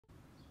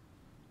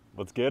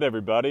What's good,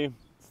 everybody?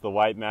 It's the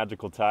White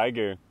Magical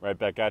Tiger, right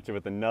back at you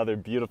with another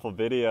beautiful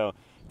video.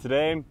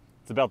 Today,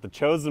 it's about the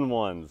chosen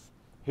ones.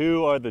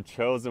 Who are the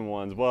chosen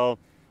ones? Well,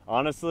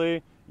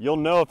 honestly, you'll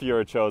know if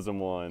you're a chosen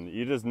one.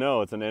 You just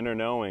know, it's an inner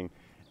knowing.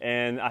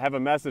 And I have a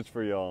message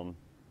for y'all.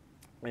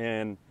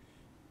 And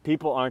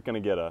people aren't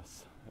going to get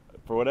us.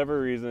 For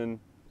whatever reason,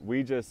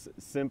 we just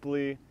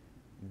simply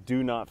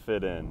do not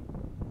fit in.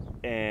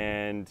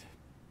 And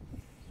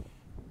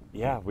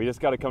yeah, we just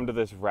got to come to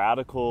this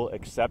radical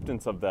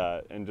acceptance of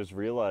that and just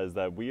realize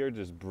that we are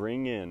just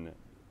bringing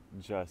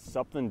just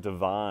something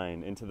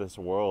divine into this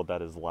world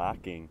that is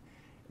lacking,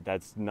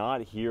 that's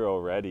not here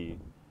already.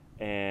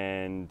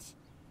 And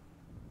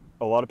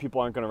a lot of people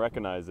aren't going to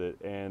recognize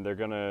it, and they're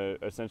going to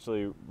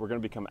essentially, we're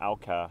going to become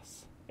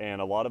outcasts.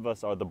 And a lot of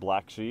us are the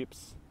black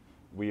sheeps.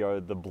 We are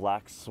the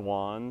black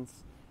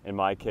swans. In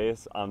my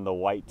case, I'm the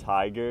white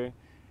tiger.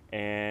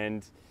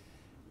 And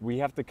we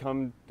have to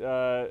come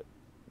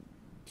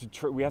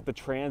we have to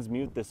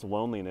transmute this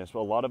loneliness.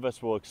 Well, a lot of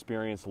us will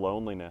experience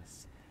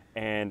loneliness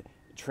and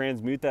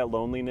transmute that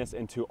loneliness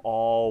into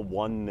all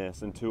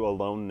oneness, into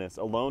aloneness.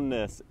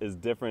 Aloneness is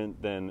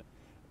different than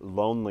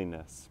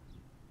loneliness.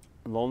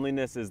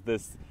 Loneliness is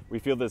this, we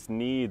feel this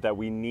need that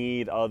we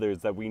need others,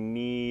 that we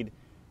need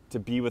to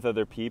be with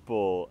other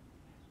people.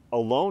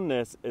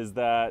 Aloneness is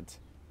that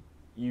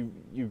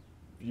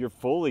you're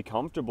fully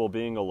comfortable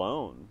being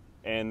alone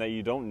and that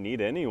you don't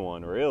need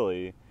anyone,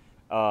 really.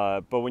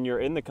 But when you're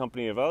in the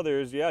company of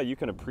others, yeah, you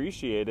can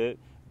appreciate it.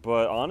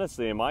 But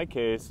honestly, in my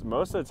case,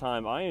 most of the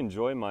time, I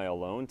enjoy my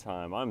alone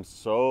time. I'm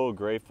so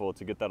grateful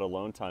to get that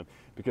alone time,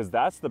 because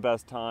that's the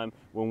best time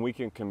when we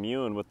can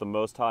commune with the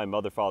Most High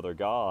Mother, Father,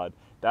 God.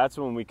 That's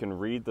when we can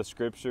read the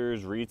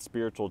scriptures, read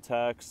spiritual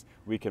texts,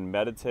 we can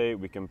meditate,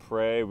 we can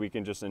pray, we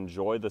can just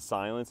enjoy the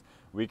silence.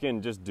 We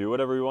can just do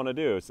whatever we want to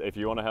do. So if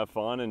you want to have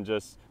fun and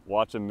just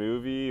watch a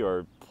movie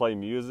or play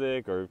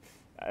music, or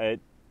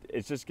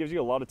it just gives you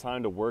a lot of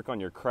time to work on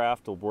your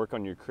craft, to work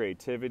on your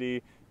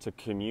creativity, to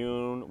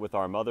commune with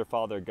our Mother,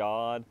 Father,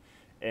 God.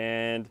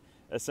 And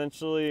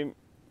essentially,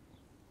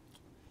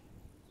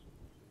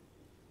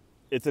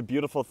 it's a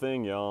beautiful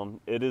thing,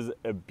 y'all. It is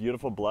a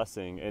beautiful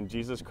blessing. And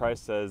Jesus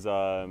Christ says,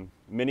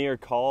 many are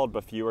called,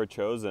 but few are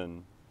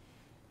chosen.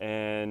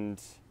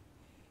 And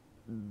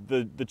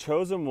the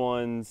chosen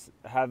ones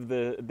have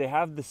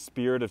the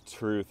spirit of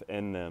truth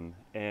in them.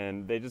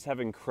 And they just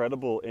have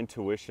incredible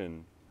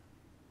intuition.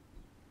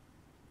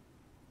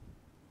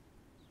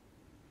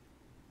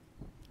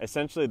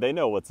 Essentially, they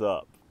know what's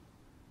up.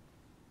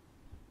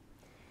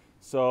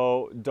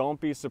 So don't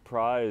be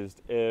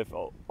surprised if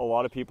a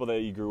lot of people that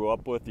you grew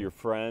up with, your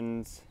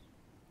friends,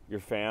 your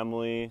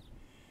family,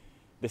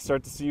 they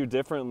start to see you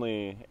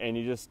differently and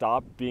you just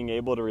stop being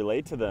able to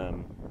relate to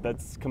them.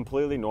 That's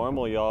completely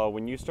normal, y'all.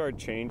 When you start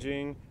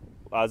changing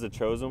as a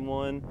chosen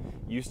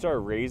one, you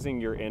start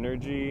raising your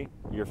energy,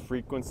 your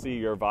frequency,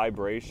 your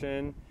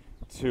vibration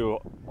to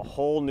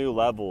whole new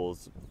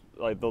levels.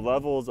 Like the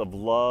levels of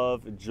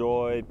love,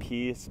 joy,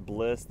 peace,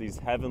 bliss, these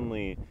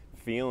heavenly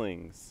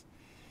feelings.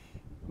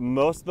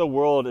 Most of the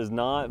world is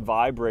not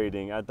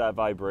vibrating at that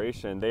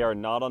vibration. They are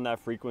not on that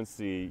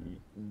frequency.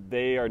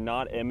 They are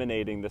not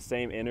emanating the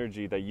same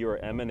energy that you are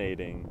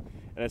emanating.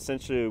 And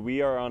essentially,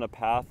 we are on a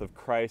path of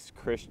Christ,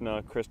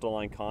 Krishna,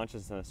 crystalline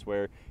consciousness,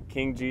 where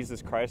King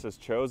Jesus Christ has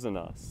chosen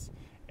us.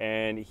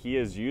 And he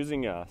is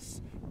using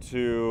us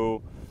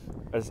to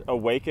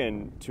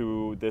awaken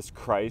to this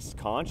Christ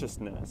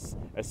consciousness.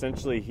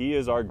 Essentially, he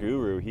is our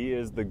guru. He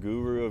is the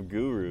guru of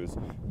gurus.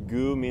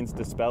 Gu means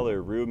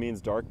dispeller. Ru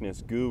means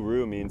darkness.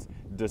 Guru means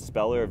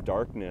dispeller of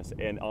darkness.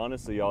 And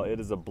honestly, y'all, it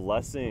is a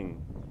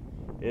blessing.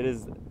 It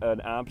is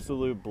an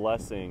absolute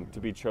blessing to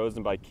be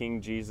chosen by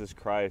King Jesus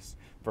Christ,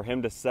 for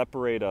him to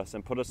separate us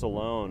and put us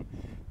alone,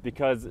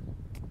 because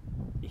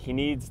he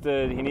needs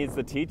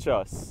to teach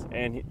us,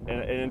 and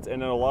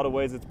in a lot of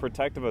ways it's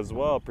protective as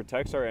well. It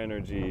protects our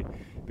energy,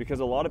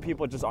 because a lot of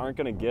people just aren't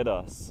going to get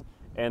us,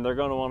 and they're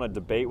going to want to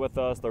debate with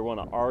us, they're going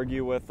to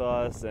argue with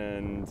us,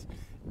 and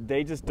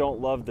they just don't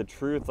love the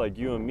truth like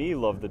you and me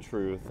love the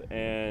truth.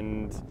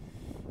 And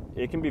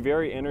it can be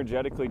very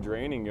energetically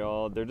draining,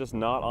 y'all. They're just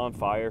not on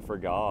fire for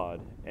God.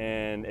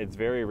 And it's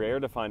very rare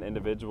to find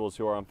individuals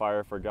who are on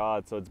fire for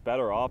God. So it's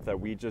better off that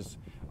we just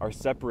are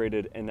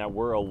separated and that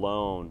we're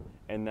alone,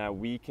 and that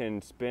we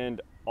can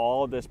spend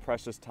all this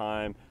precious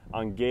time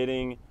on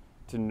getting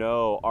to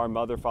know our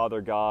Mother,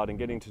 Father, God, and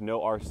getting to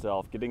know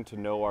ourselves, getting to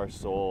know our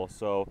soul.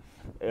 So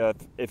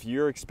if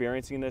you're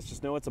experiencing this,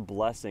 just know it's a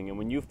blessing. And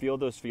when you feel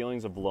those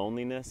feelings of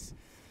loneliness,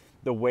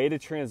 the way to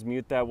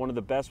transmute that, one of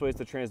the best ways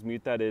to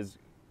transmute that is,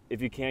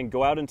 if you can,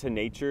 go out into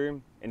nature,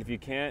 and if you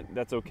can't,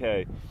 that's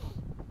okay.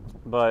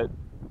 But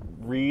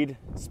read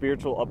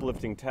spiritual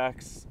uplifting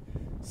texts,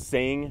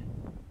 sing,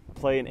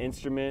 play an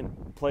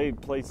instrument, play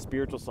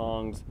spiritual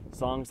songs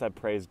that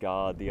praise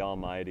God, the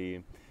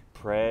Almighty,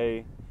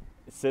 pray,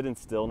 sit in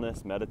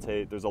stillness,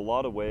 meditate. There's a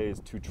lot of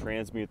ways to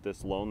transmute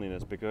this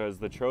loneliness, because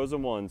the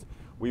chosen ones,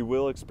 we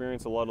will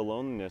experience a lot of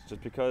loneliness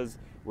just because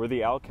we're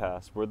the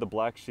outcasts, we're the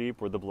black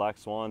sheep, we're the black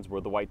swans, we're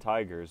the white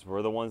tigers,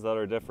 we're the ones that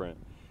are different.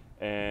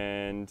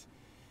 And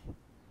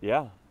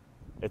yeah,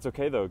 it's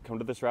okay though. Come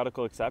to this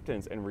radical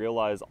acceptance and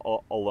realize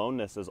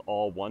aloneness is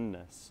all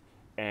oneness.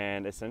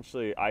 And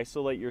essentially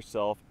isolate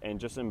yourself and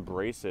just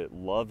embrace it,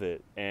 love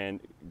it,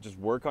 and just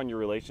work on your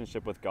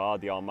relationship with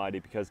God, the Almighty,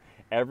 because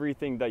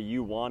everything that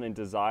you want and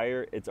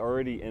desire, it's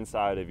already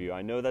inside of you.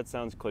 I know that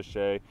sounds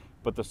cliche,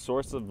 but the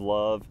source of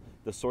love,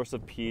 the source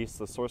of peace,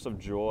 the source of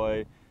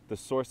joy, the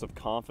source of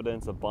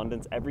confidence,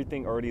 abundance,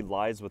 everything already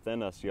lies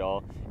within us,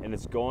 y'all. And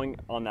it's going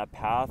on that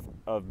path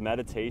of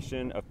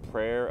meditation, of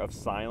prayer, of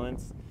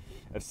silence,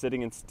 of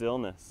sitting in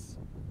stillness.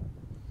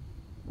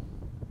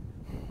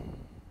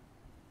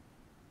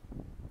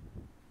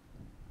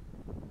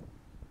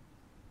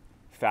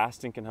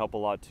 Fasting can help a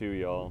lot too,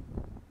 y'all.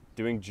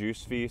 Doing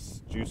juice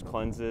feasts, juice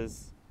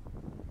cleanses,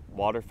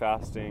 water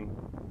fasting,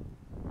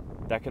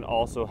 that can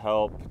also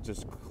help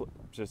just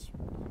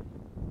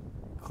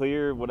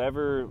clear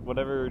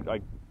whatever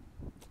like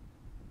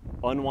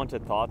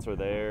unwanted thoughts are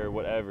there,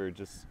 whatever,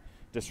 just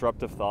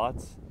disruptive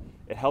thoughts.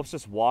 It helps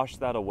just wash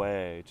that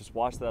away. Just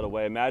wash that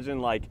away. Imagine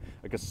like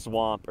a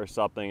swamp or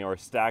something, or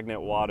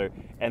stagnant water,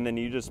 and then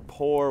you just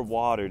pour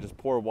water,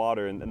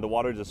 and the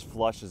water just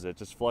flushes it,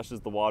 just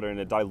flushes the water, and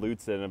it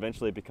dilutes it, and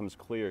eventually it becomes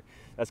clear.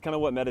 That's kind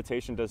of what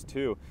meditation does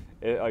too.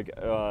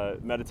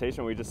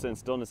 Meditation, where you just sit in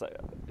stillness.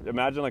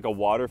 Imagine like a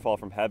waterfall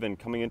from heaven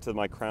coming into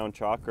my crown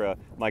chakra,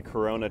 my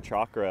corona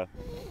chakra,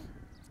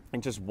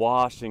 and just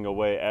washing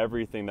away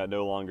everything that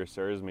no longer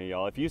serves me,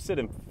 y'all. If you sit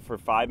in for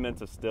 5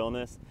 minutes of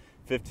stillness,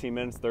 15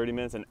 minutes, 30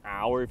 minutes, an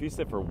hour, if you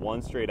sit for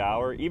 1 straight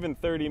hour, even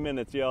 30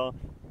 minutes, y'all,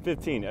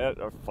 15,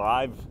 or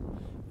 5,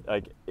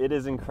 like, it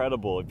is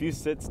incredible. If you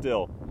sit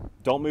still,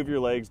 don't move your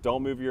legs,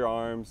 don't move your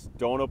arms,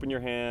 don't open your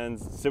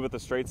hands, sit with a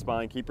straight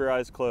spine, keep your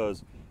eyes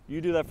closed.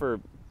 You do that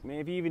for,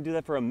 maybe even do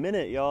that for a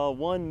minute, y'all,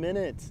 1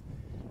 minute.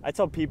 I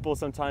tell people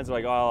sometimes,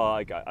 like, oh,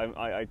 like,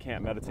 I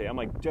can't meditate. I'm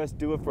like, just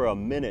do it for a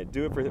minute.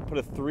 Put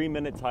a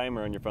 3-minute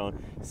timer on your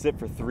phone. Sit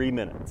for 3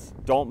 minutes.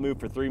 Don't move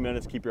for 3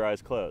 minutes. Keep your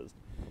eyes closed.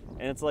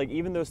 And it's like,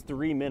 even those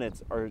 3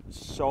 minutes are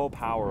so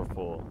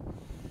powerful.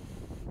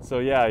 So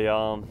yeah,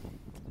 y'all,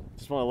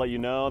 just want to let you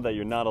know that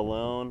you're not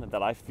alone,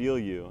 that I feel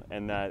you,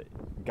 and that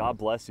God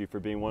bless you for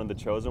being one of the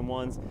chosen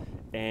ones.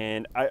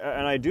 And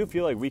I do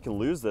feel like we can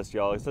lose this,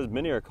 y'all. It says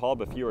many are called,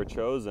 but few are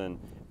chosen.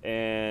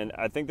 And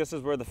I think this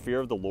is where the fear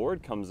of the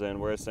Lord comes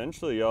in, where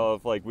essentially, y'all,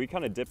 if like we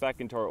kind of dip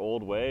back into our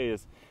old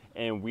ways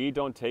and we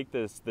don't take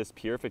this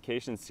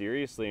purification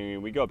seriously, I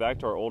mean, we go back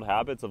to our old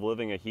habits of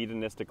living a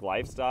hedonistic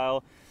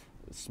lifestyle,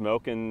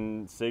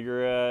 smoking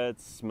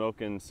cigarettes,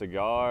 smoking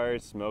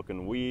cigars,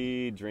 smoking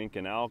weed,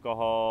 drinking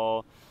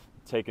alcohol,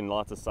 taking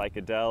lots of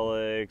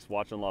psychedelics,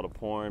 watching a lot of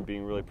porn,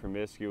 being really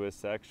promiscuous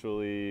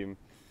sexually,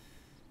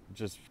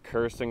 just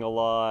cursing a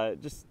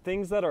lot, just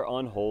things that are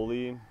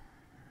unholy.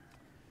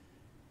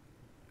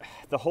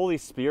 The Holy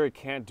Spirit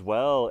can't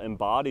dwell in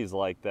bodies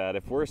like that.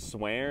 If we're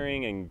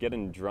swearing and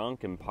getting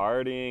drunk and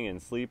partying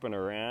and sleeping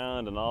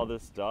around and all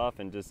this stuff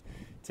and just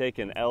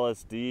taking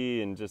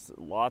LSD and just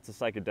lots of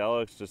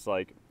psychedelics, just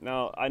like,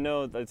 now I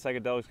know that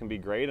psychedelics can be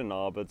great and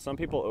all, but some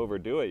people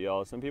overdo it,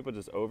 y'all. Some people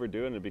just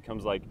overdo it and it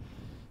becomes like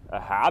a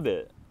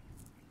habit.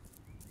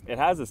 It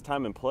has its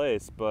time and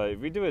place, but if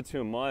we do it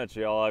too much,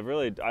 y'all,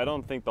 I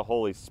don't think the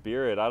Holy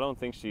Spirit, I don't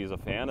think she's a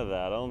fan of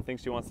that. I don't think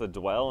she wants to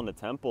dwell in the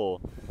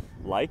temple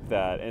like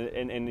that.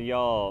 And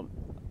y'all,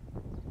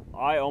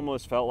 I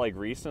almost felt like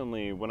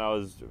recently when I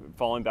was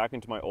falling back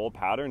into my old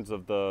patterns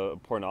of the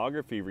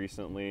pornography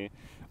recently,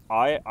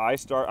 I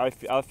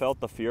felt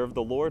the fear of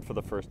the Lord for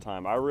the first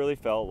time. I really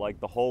felt like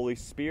the Holy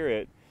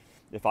Spirit,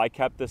 if I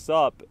kept this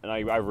up and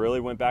I really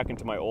went back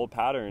into my old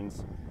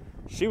patterns,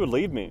 she would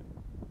leave me.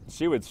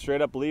 She would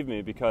straight up leave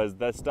me, because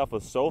that stuff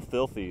was so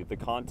filthy, the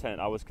content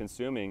I was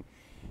consuming.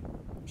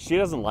 She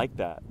doesn't like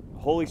that.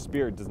 Holy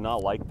Spirit does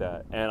not like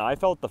that. And I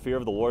felt the fear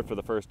of the Lord for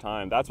the first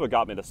time. That's what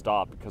got me to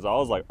stop, because I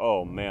was like,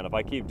 oh man, if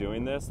I keep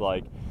doing this,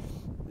 like,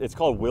 it's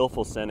called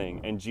willful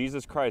sinning. And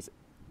Jesus Christ,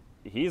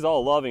 he's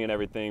all loving and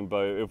everything,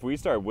 but if we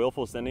start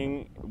willful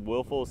sinning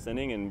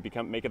and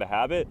make it a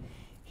habit,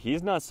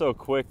 he's not so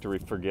quick to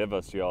forgive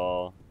us,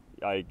 y'all.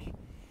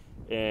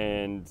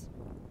 And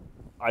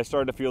I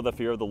started to feel the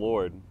fear of the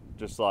Lord,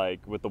 just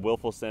like with the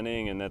willful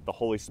sinning, and that the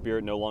Holy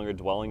Spirit no longer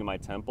dwelling in my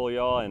temple,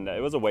 y'all. And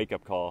it was a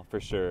wake-up call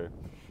for sure.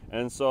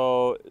 And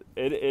so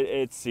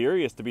it's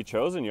serious to be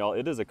chosen, y'all.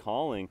 It is a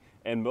calling,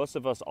 and most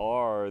of us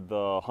are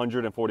the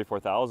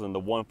 144,000,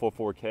 the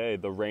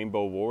 144K, the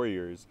rainbow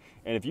warriors.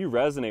 And if you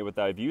resonate with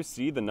that, if you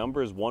see the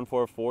numbers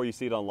 144, you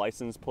see it on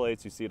license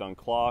plates, you see it on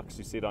clocks,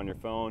 you see it on your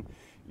phone,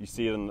 you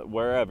see it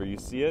wherever you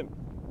see it,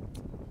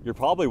 you're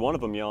probably one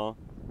of them, y'all.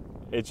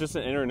 It's just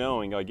an inner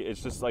knowing. Like,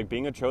 it's just like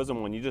being a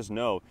chosen one. You just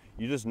know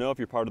if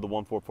you're part of the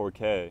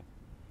 144K.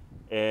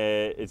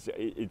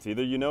 It's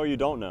either you know or you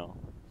don't know.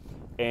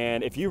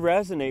 And if you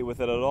resonate with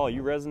it at all,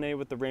 you resonate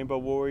with the Rainbow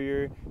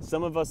Warrior.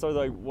 Some of us are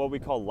like what we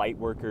call light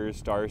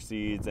workers,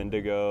 starseeds,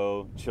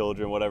 indigo,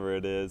 children, whatever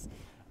it is.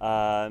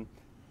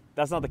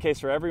 That's not the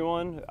case for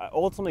everyone.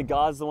 Ultimately,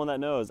 God's the one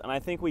that knows. And I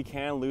think we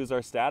can lose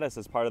our status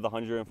as part of the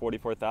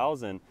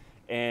 144,000.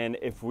 And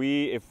if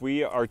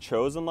we are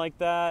chosen like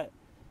that,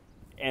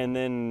 and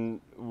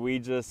then we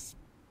just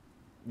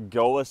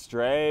go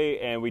astray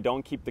and we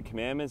don't keep the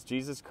commandments,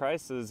 Jesus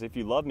Christ says, if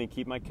you love me,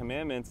 keep my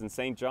commandments. And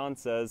St. John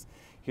says,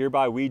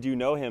 hereby we do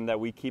know him, that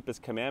we keep his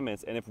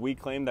commandments. And if we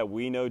claim that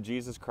we know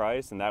Jesus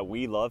Christ and that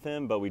we love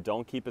him, but we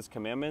don't keep his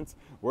commandments,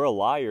 we're a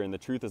liar and the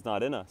truth is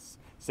not in us.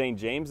 St.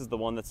 James is the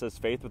one that says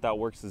faith without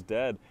works is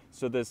dead.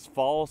 So this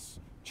false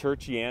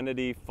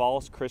churchianity,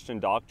 false Christian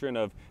doctrine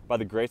of by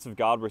the grace of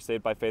God we're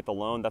saved by faith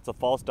alone, that's a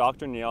false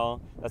doctrine, y'all.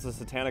 That's a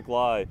satanic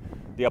lie.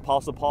 The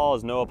Apostle Paul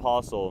is no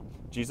apostle.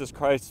 Jesus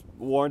Christ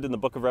warned in the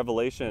book of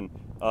Revelation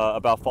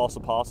about false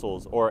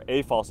apostles, or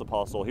a false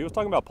apostle. He was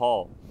talking about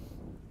Paul,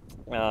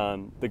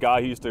 the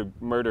guy who used to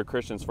murder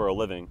Christians for a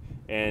living,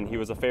 and he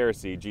was a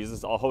Pharisee.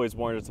 Jesus always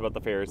warned us about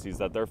the Pharisees,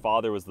 that their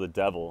father was the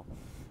devil.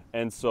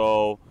 And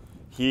so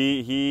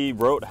he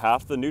wrote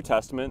half the New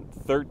Testament.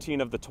 13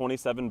 of the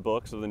 27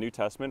 books of the New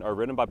Testament are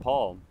written by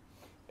Paul.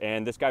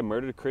 And this guy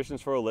murdered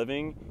Christians for a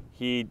living.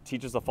 He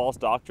teaches a false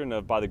doctrine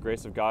of by the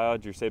grace of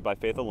God, you're saved by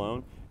faith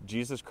alone.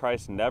 Jesus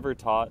Christ never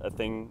taught a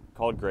thing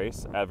called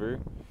grace, ever.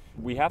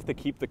 We have to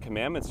keep the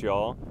commandments,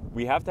 y'all.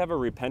 We have to have a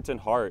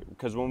repentant heart,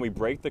 because when we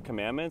break the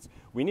commandments,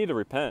 we need to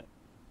repent.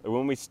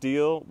 When we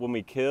steal, when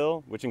we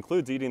kill, which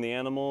includes eating the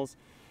animals,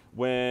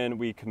 when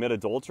we commit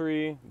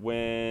adultery,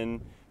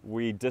 when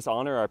we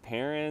dishonor our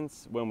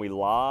parents, when we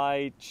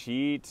lie,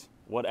 cheat,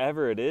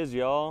 whatever it is,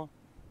 y'all,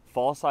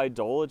 false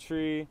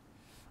idolatry,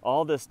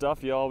 all this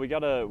stuff, y'all, we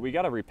gotta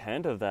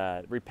repent of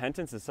that.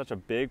 Repentance is such a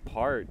big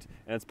part,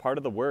 and it's part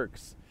of the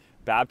works.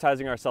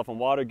 Baptizing ourselves in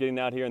water, getting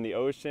out here in the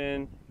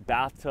ocean,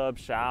 bathtub,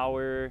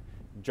 shower,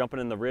 jumping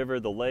in the river,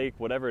 the lake,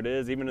 whatever it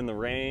is, even in the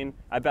rain.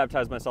 I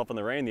baptized myself in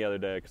the rain the other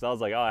day because I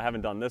was like, oh, I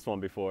haven't done this one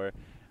before.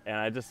 And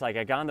I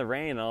got in the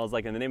rain and I was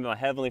like, in the name of my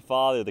Heavenly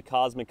Father, the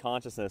cosmic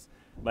consciousness,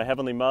 my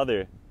Heavenly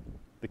Mother,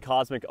 the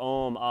cosmic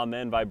Om,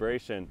 Amen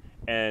vibration,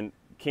 and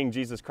King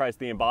Jesus Christ,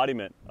 the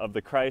embodiment of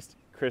the Christ,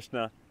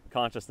 Krishna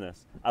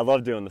consciousness. I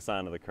love doing the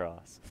sign of the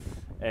cross.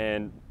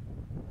 And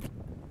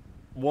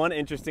one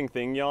interesting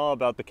thing, y'all,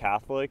 about the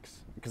Catholics,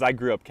 because I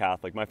grew up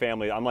Catholic, my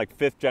family, I'm like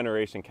 5th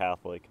generation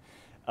Catholic.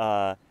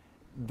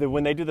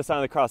 When they do the sign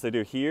of the cross, they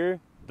do here,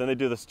 then they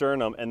do the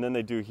sternum, and then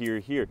they do here,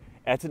 here.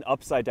 It's an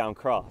upside down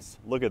cross.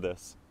 Look at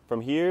this.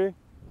 From here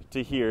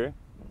to here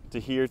to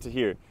here to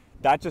here.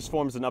 That just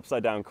forms an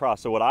upside down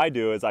cross. So what I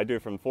do is I do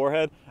it from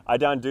forehead, I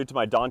do it to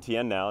my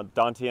dantian now,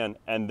 dantian,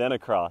 and then a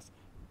cross.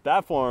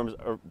 That forms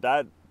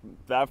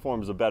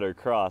a better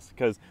cross,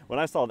 because when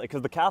I saw that,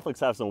 because the Catholics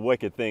have some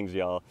wicked things,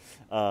 y'all.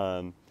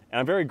 And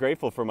I'm very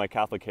grateful for my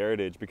Catholic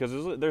heritage,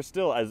 because they're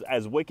still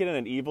as wicked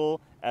and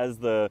evil as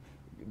the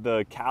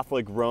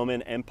Catholic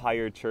Roman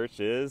Empire Church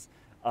is.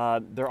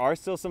 There are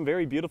still some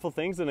very beautiful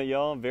things in it,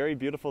 y'all. Very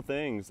beautiful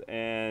things.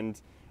 And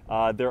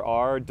there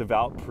are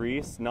devout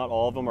priests. Not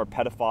all of them are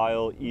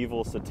pedophile,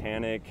 evil,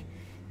 satanic,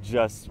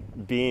 just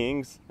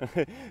beings.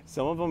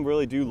 Some of them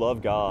really do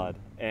love God.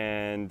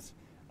 And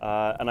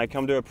I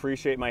come to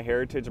appreciate my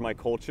heritage and my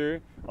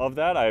culture of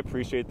that. I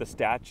appreciate the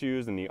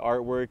statues and the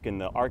artwork and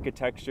the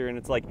architecture. And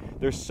it's like,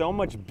 there's so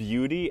much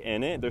beauty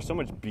in it. There's so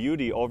much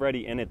beauty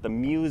already in it. The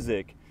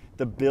music,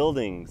 the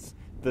buildings,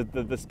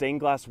 the stained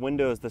glass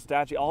windows, the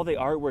statue, all the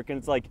artwork. And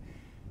it's like,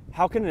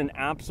 how can an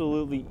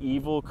absolutely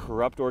evil,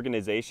 corrupt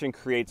organization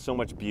create so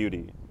much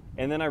beauty?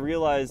 And then I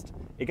realized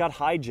it got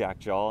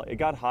hijacked, y'all. It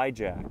got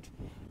hijacked.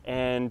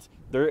 And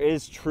there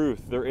is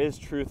truth. There is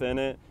truth in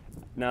it.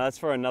 Now that's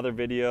for another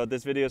video.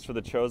 This video is for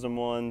the chosen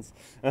ones.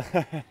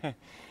 And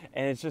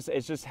it's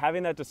just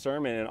having that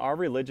discernment. And our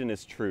religion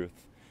is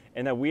truth.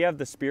 And that we have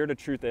the spirit of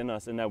truth in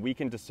us, and that we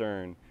can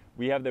discern.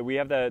 We have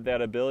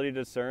that ability to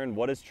discern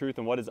what is truth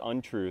and what is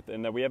untruth,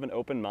 and that we have an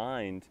open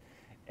mind.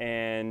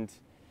 And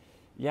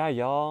yeah,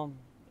 y'all,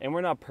 and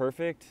we're not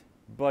perfect,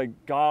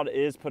 but God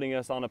is putting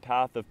us on a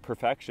path of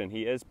perfection.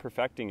 He is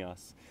perfecting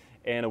us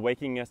and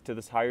awakening us to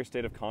this higher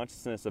state of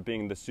consciousness of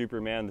being the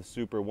Superman, the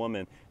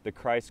Superwoman, the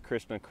Christ,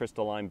 Krishna,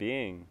 crystalline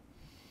being.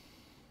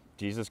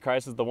 Jesus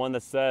Christ is the one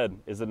that said,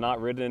 is it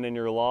not written in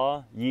your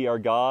law, ye are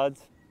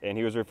gods? And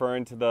he was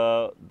referring to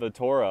the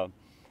Torah.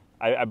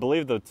 I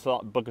believe the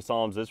book of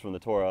Psalms is from the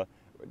Torah.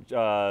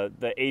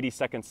 The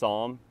 82nd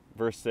Psalm,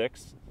 verse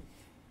 6.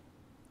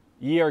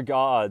 Ye are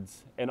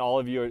gods, and all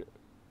of you are,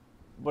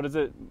 what is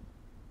it?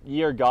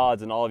 Ye are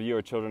gods, and all of you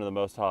are children of the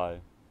Most High.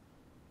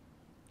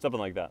 Something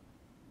like that.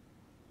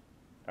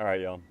 All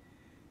right, y'all.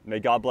 May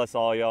God bless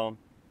all y'all.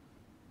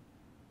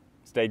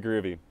 Stay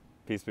groovy.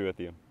 Peace be with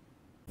you.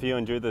 If you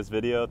enjoyed this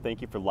video,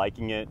 thank you for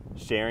liking it,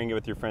 sharing it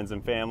with your friends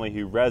and family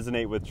who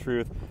resonate with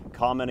truth,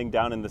 commenting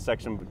down in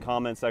the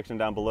comment section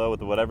down below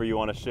with whatever you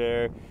want to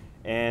share,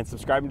 and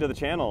subscribing to the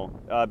channel,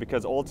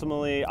 because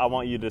ultimately I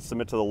want you to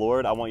submit to the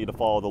Lord. I want you to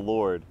follow the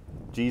Lord,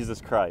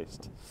 Jesus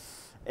Christ.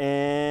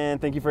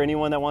 And thank you for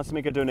anyone that wants to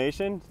make a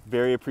donation.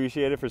 Very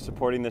appreciated for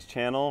supporting this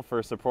channel,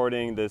 for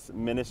supporting this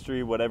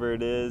ministry, whatever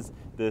it is,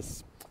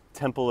 this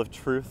temple of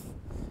truth.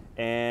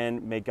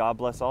 And may God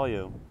bless all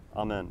you.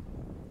 Amen.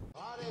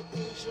 Hare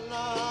Krishna,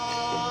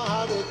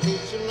 Hare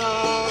Krishna.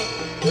 Krishna,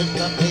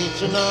 Krishna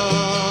Krishna,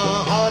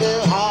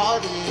 Hare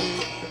Hare.